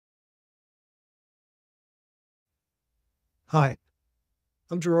Hi,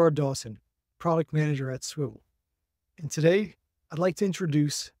 I'm Gerard Dawson, Product Manager at Swivl, and today I'd like to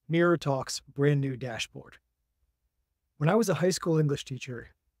introduce MirrorTalk's brand new dashboard. When I was a high school English teacher,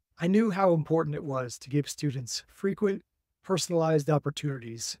 I knew how important it was to give students frequent, personalized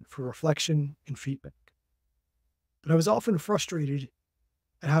opportunities for reflection and feedback. But I was often frustrated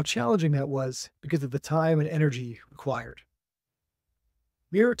at how challenging that was because of the time and energy required.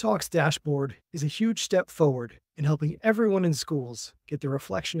 MirrorTalk's dashboard is a huge step forward in helping everyone in schools get the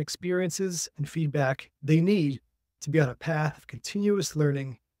reflection experiences and feedback they need to be on a path of continuous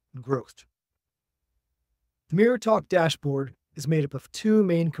learning and growth. The MirrorTalk dashboard is made up of two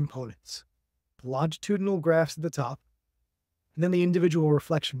main components: the longitudinal graphs at the top, and then the individual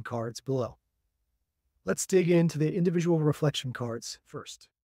reflection cards below. Let's dig into the individual reflection cards first.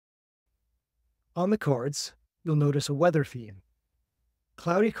 On the cards, you'll notice a weather theme.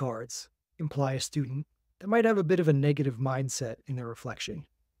 Cloudy cards imply a student that might have a bit of a negative mindset in their reflection,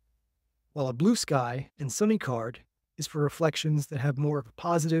 while a blue sky and sunny card is for reflections that have more of a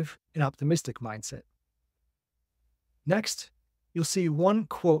positive and optimistic mindset. Next, you'll see one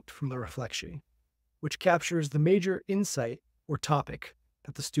quote from the reflection, which captures the major insight or topic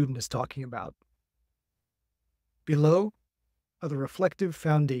that the student is talking about. Below are the reflective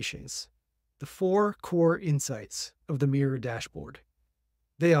foundations, the four core insights of the Mirror dashboard.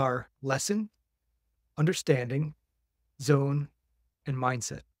 They are lesson, understanding, zone, and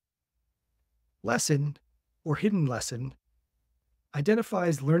mindset. Lesson, or hidden lesson,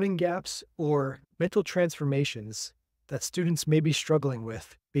 identifies learning gaps or mental transformations that students may be struggling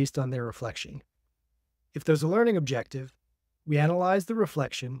with based on their reflection. If there's a learning objective, we analyze the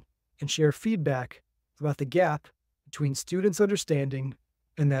reflection and share feedback about the gap between students' understanding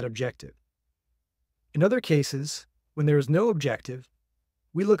and that objective. In other cases, when there is no objective,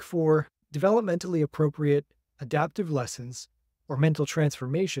 we look for developmentally appropriate adaptive lessons or mental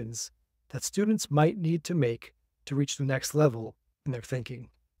transformations that students might need to make to reach the next level in their thinking.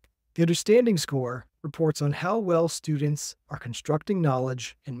 The understanding score reports on how well students are constructing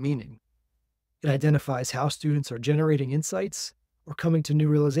knowledge and meaning. It identifies how students are generating insights or coming to new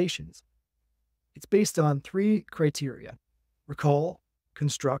realizations. It's based on three criteria: recall,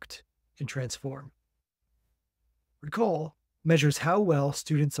 construct, and transform. Recall measures how well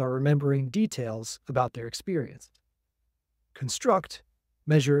students are remembering details about their experience. Construct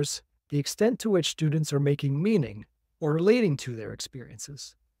measures the extent to which students are making meaning or relating to their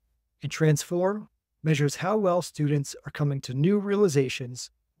experiences. And transform measures how well students are coming to new realizations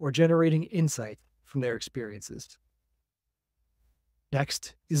or generating insight from their experiences.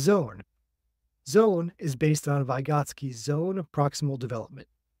 Next is zone. Zone is based on Vygotsky's zone of proximal development,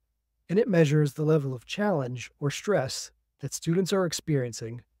 and it measures the level of challenge or stress that students are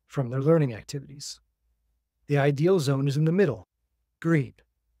experiencing from their learning activities. The ideal zone is in the middle, green.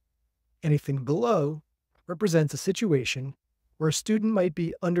 Anything below represents a situation where a student might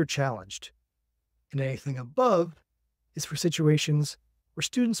be under-challenged, and anything above is for situations where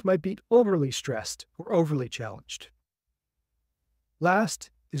students might be overly stressed or overly challenged. Last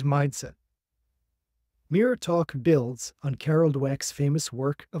is mindset. MirrorTalk builds on Carol Dweck's famous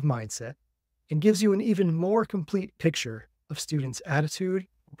work of mindset and gives you an even more complete picture of students' attitude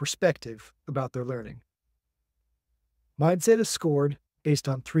or perspective about their learning. Mindset is scored based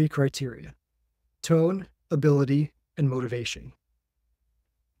on three criteria: tone, ability, and motivation.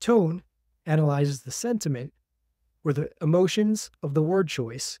 Tone analyzes the sentiment or the emotions of the word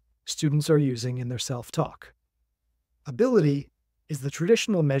choice students are using in their self-talk. Ability is the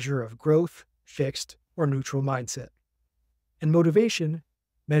traditional measure of growth, fixed, or neutral mindset. And motivation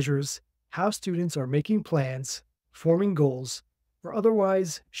measures how students are making plans, forming goals, or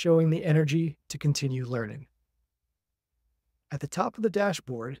otherwise showing the energy to continue learning. At the top of the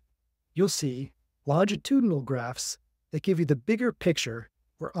dashboard, you'll see longitudinal graphs that give you the bigger picture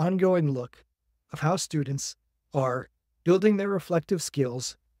or ongoing look of how students are building their reflective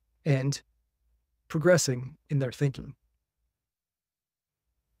skills and progressing in their thinking.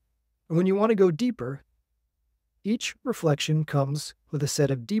 And when you want to go deeper, each reflection comes with a set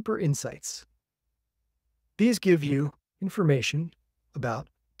of deeper insights. These give you information about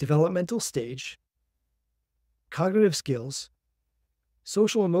developmental stage, cognitive skills,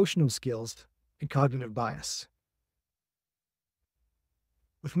 social emotional skills, and cognitive bias.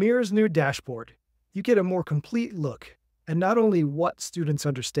 With Mirror's new dashboard, you get a more complete look at not only what students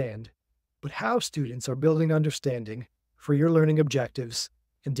understand, but how students are building understanding for your learning objectives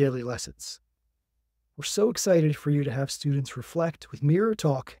and daily lessons. We're so excited for you to have students reflect with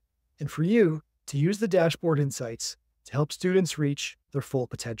MirrorTalk and for you to use the dashboard insights to help students reach their full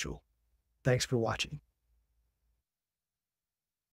potential. Thanks for watching.